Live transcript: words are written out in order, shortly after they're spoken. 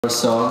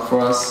song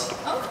for us.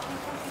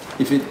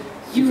 If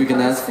you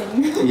can ask.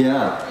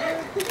 Yeah.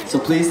 So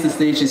please, the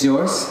stage is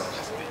yours.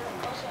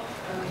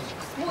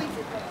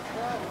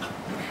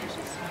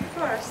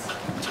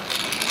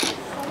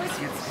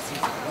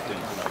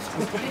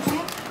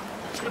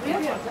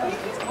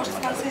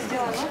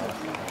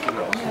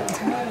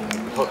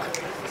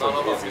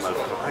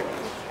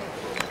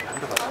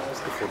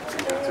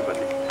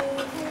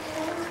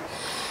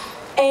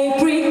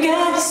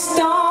 Apricot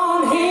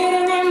stone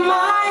hidden in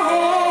my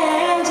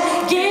hand,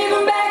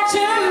 given back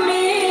to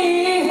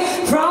me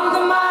from the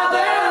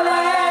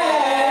motherland.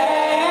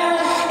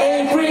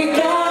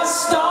 Apricot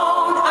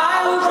stone,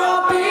 I will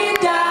drop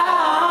it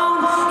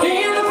down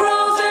in the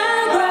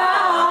frozen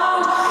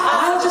ground.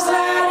 I'll just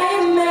let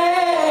it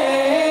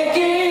make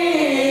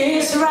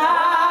its round.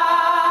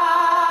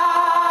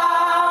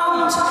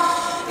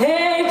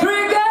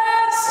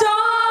 Apricot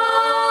stone.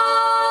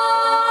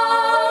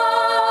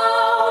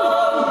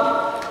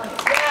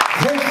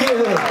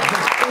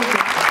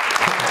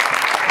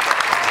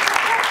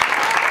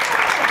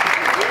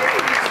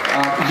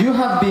 You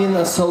have been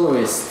a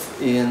soloist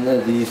in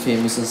the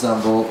famous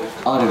ensemble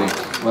Armenia,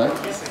 right?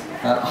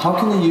 How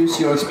can you use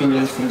your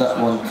experience from that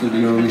one to the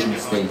Eurovision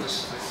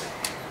stage?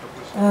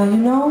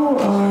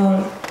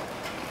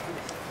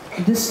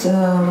 This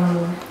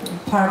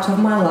part of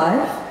my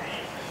life,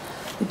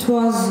 it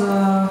was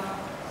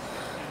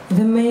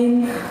the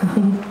main,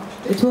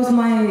 it was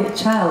my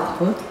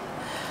childhood,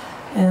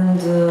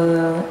 and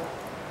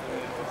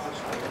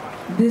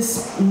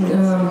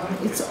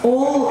it's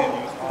all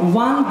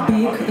one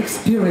big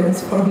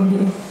experience for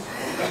me.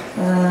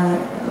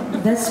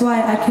 That's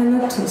why I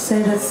cannot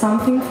say that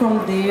something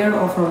from there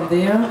or from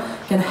there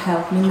can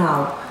help me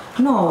now.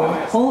 No,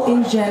 all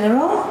in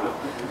general,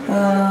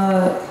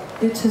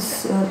 it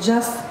is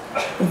just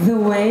the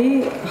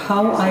way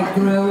how I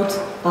grew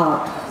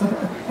up.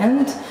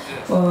 And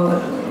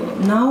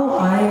now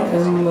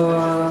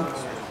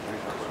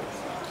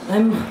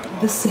I'm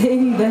the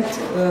same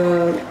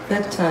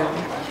that time.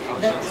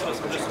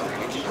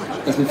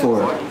 As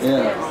before,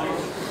 yeah.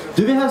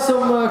 Do we have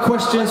some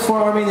questions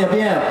for Armenia?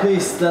 Yeah,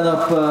 please stand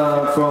up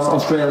from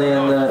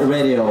Australian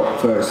radio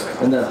first,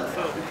 and then.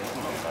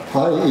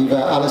 Hi, Eva.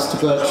 Alistair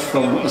Birch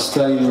from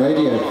Australian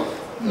Radio.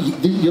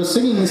 You're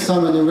singing this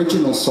time an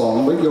original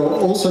song, but you're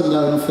also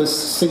known for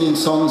singing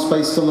songs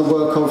based on the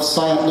work of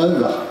Sayat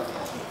Nova.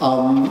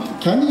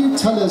 Can you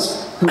tell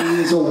us who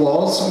he is or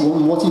was,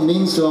 and what he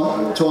means to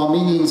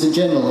Armenians in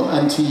general,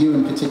 and to you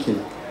in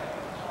particular?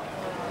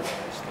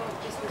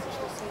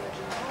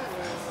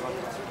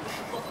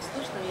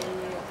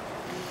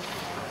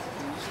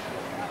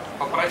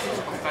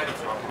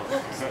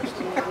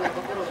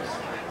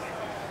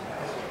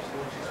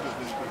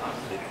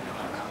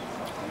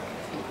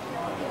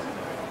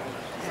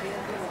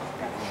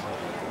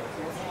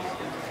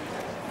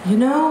 You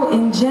know,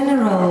 in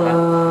general,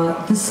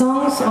 the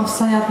songs of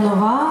Sayat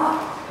Nova,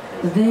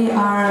 they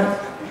are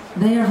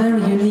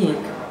very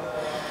unique,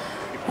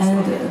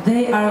 and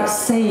they are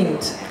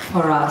saint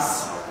for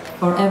us,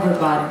 for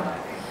everybody.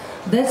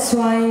 That's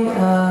why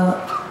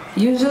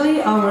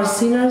usually our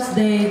singers,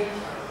 they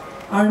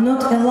are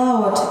not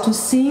allowed to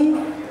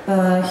sing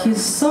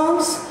his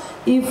songs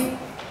if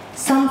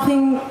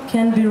something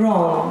can be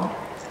wrong.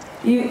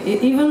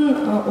 Even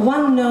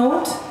one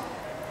note,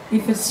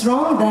 if it's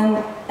wrong,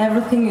 then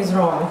everything is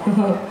wrong.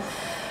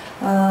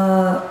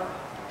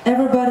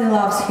 Everybody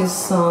loves his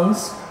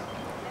songs.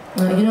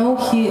 You know,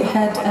 he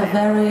had a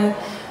very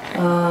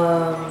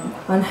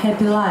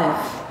unhappy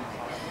life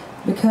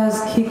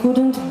because he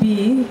couldn't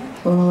be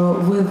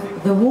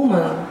with the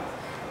woman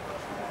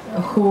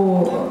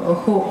who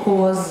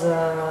was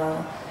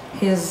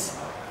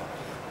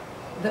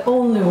the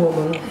only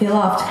woman. He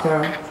loved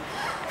her.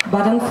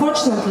 But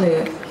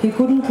unfortunately, he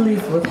couldn't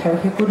live with her,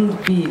 he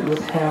couldn't be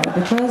with her,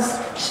 because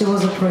she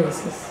was a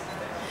princess.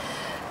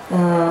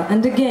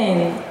 And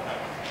again,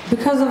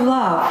 because of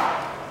love,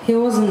 he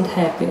wasn't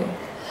happy.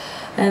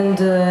 And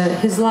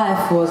his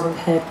life wasn't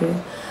happy.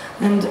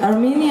 And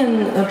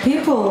Armenian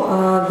people,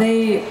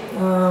 they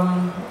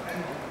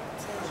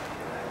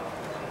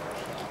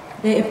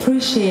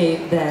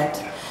appreciate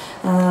that.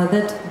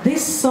 That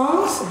these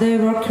songs, they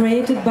were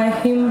created by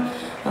him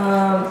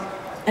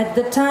at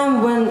the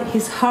time when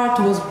his heart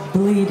was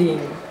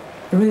bleeding,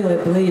 really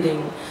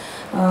bleeding.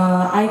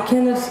 I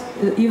cannot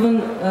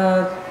even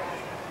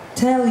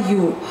tell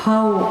you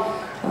how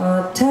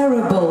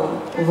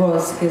terrible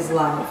was his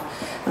life,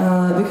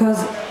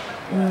 because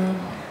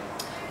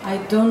I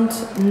don't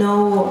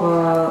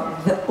know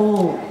the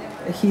whole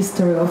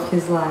history of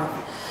his life.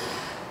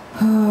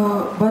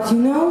 But you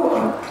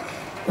know,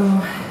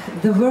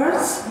 the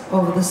words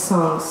of the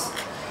songs,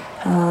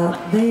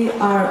 they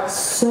are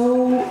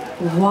so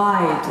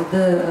wide.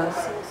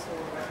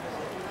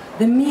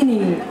 The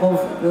meaning of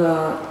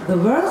the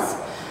words,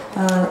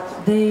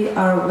 they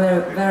are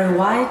very, very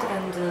wide,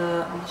 and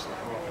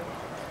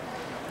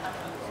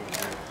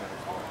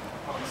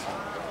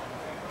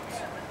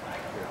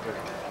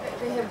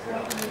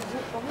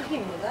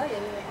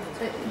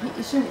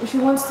She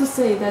wants to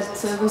say that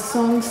the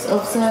songs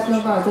of Sayat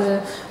Nova,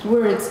 the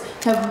words,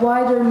 have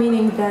wider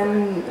meaning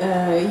than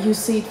you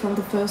see it from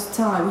the first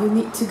time. You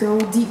need to go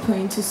deeper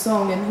into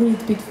song and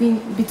read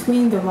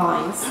between the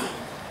lines.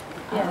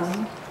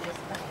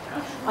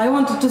 I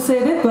wanted to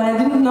say that, but I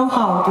didn't know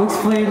how to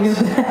explain it.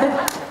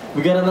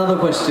 We got another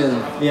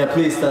question. Yeah,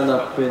 please stand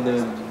up in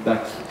the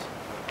back.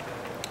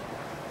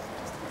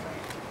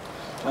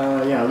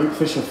 Yeah, Luke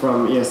Fisher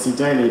from ESC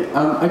Daily.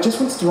 I just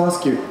wanted to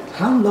ask you,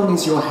 how long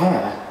is your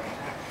hair?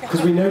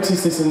 Because we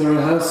noticed this in the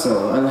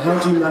rehearsal, and how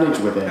do you manage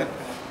with it?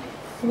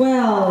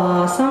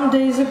 Well, some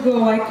days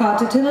ago I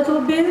cut it a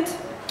little bit.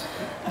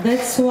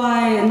 That's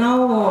why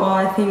now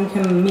I think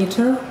a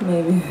meter,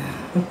 maybe.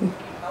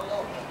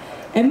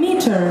 A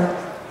meter.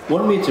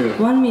 1 meter.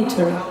 1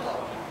 meter.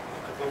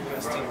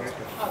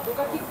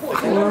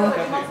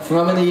 For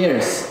how many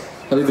years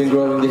have you been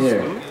growing the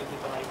hair?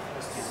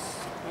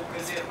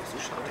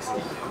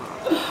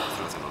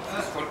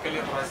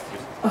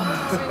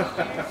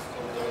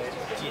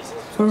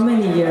 For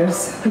many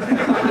years.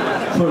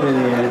 For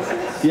many years.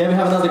 Yeah, we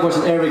have another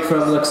question. Eric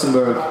from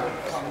Luxembourg.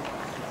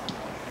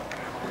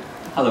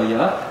 Hello,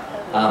 Eva.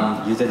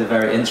 You did a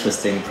very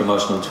interesting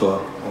promotional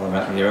tour all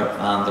around Europe,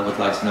 and I would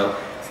like to know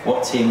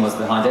what team was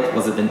behind it.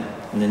 Was it an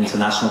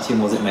international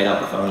team? Was it made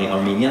up of only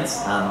Armenians?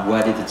 And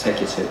where did it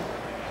take you to?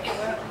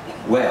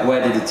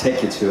 Where did it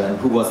take you to, and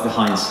who was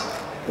behind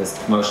this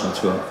promotional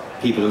tour?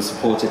 People who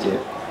supported you?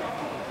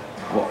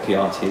 What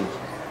PR team?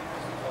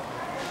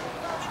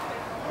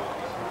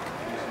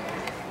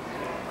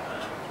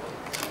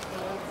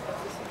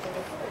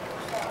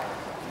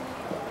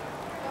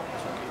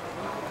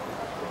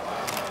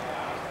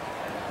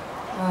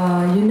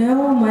 You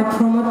know, my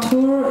promo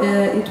tour,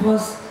 it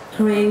was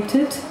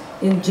created,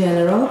 in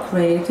general,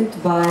 created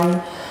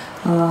by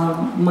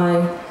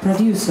my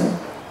producer,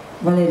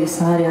 Valery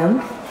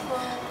Saharian.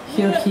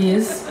 Here he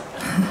is.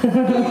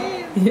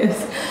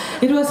 Yes,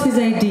 it was his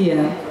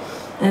idea.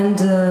 And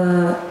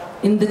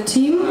in the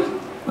team,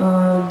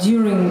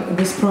 during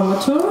this promo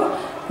tour,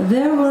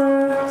 there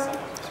were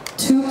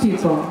 2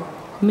 people,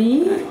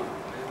 me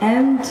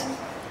and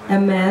a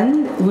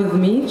man with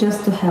me,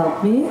 just to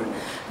help me.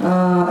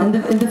 And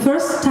the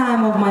first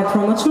time of my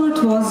promo tour,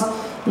 it was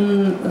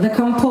the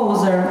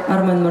composer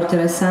Armen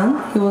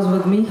Martirosyan. He was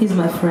with me, he's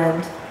my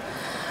friend.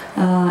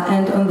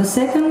 And on the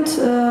second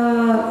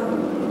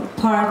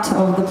part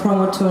of the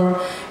promo tour,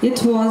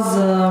 it was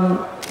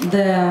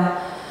the,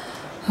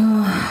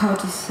 how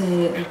to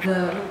say,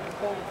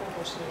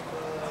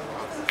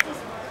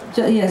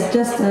 yes,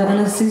 just an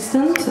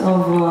assistant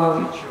of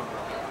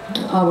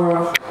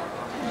our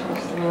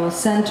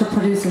center,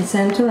 producing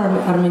center,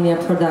 Armenia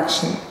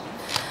Production.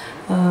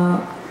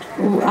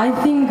 I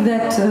think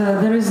that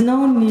there is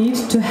no need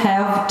to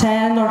have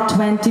 10 or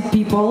 20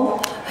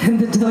 people in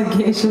the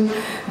delegation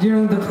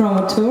during the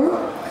promo tour,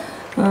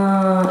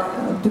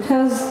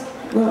 because,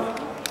 well,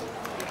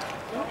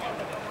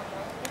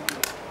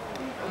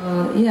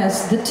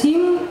 yes, the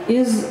team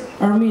is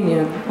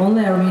Armenian,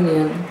 only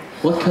Armenian.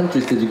 What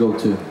countries did you go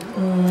to?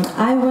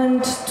 I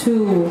went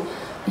to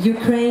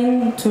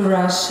Ukraine, to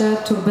Russia,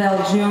 to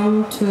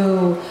Belgium,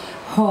 to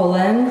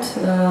Holland,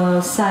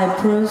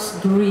 Cyprus,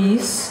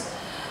 Greece,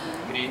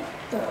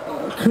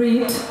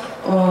 Crete,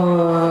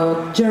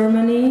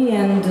 Germany,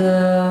 and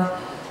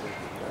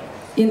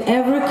in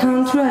every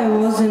country I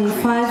was in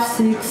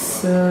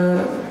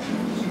 5-6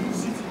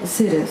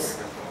 cities.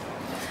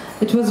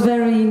 It was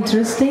very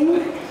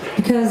interesting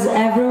because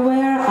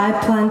everywhere I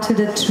planted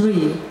a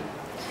tree.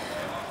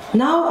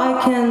 Now I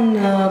can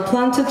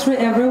plant a tree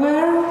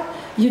everywhere.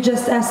 You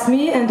just ask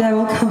me and I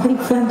will come and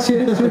plant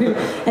you a tree.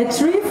 A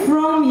tree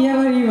from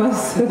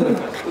Rivas.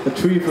 A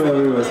tree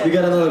from Rivas. We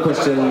got another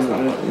question,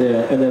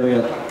 yeah, and then we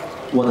got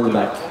one in the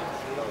back.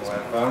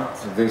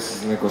 This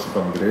is Nikos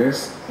from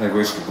Greece. I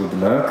wish you good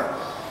luck.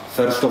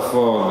 First of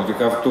all, you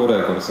have 2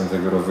 records in the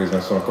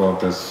Eurovision Song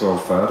Contest so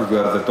far. You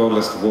are the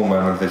tallest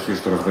woman in the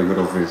history of the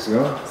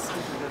Eurovision.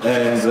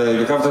 And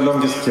you have the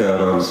longest hair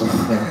also.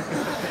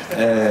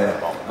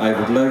 I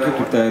would like you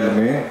to tell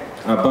me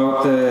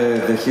about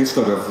the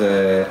history of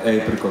the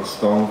Apricot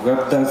song.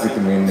 What does it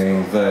mean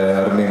in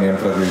the Armenian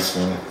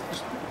tradition?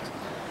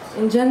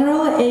 In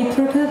general,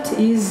 apricot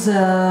is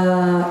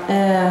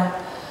a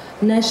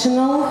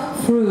national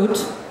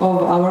fruit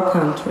of our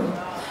country.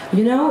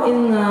 You know,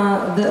 in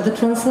the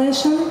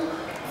translation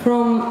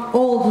from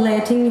Old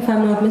Latin, if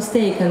I'm not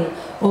mistaken,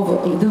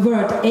 of the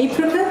word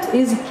apricot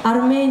is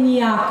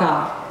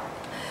Armeniaka.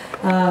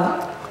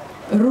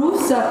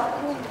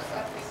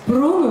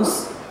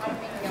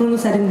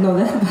 Prunus, I didn't know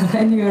that, but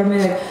I knew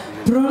Armenian.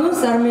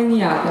 Prunus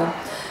Armeniaka.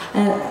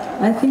 And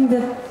I think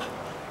that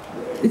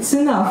it's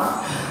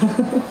enough.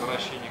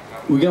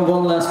 We got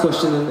one last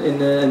question in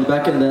the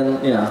back, and then,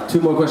 yeah, 2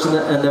 more questions,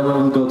 and then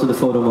we'll go to the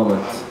photo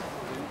moment.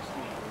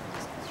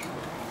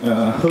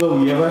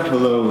 Hello, Eva.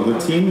 Hello, the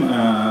team.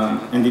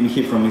 And I'm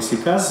here from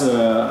Isikaz.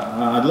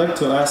 I'd like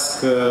to ask,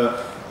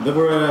 there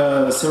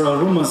were several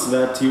rumors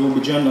that you will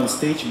be joined on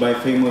stage by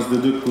famous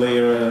duduk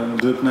player,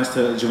 duduk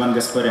master Jivan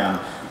Gasparian.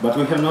 but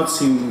we have not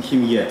seen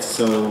him yet.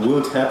 So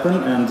will it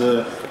happen, and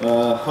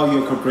how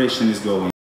your cooperation is going?